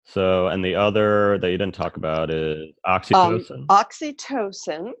So, and the other that you didn't talk about is oxytocin?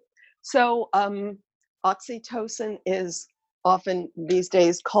 Oxytocin. So, oxytocin is often these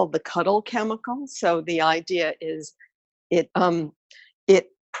days called the cuddle chemical. So the idea is it it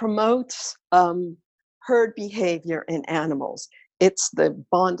promotes herd behavior in animals. It's the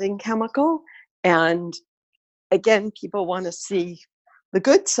bonding chemical, and again, people want to see the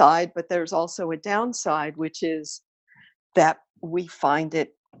good side, but there's also a downside, which is that we find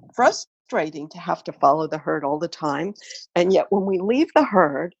it frustrating to have to follow the herd all the time. And yet, when we leave the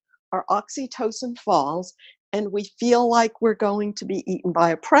herd, our oxytocin falls and we feel like we're going to be eaten by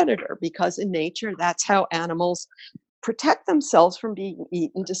a predator because, in nature, that's how animals protect themselves from being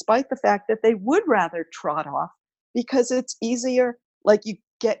eaten, despite the fact that they would rather trot off because it's easier. Like you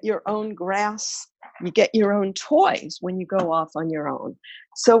get your own grass, you get your own toys when you go off on your own.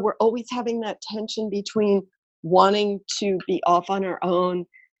 So we're always having that tension between wanting to be off on our own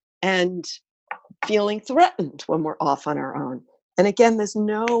and feeling threatened when we're off on our own. And again, there's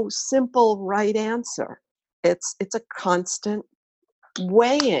no simple right answer. It's a constant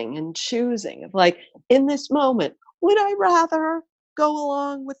weighing and choosing of like, in this moment, would I rather go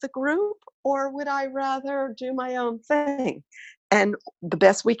along with the group or would I rather do my own thing? And the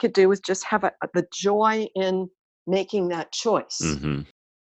best we could do is just have the joy in making that choice. Mhm.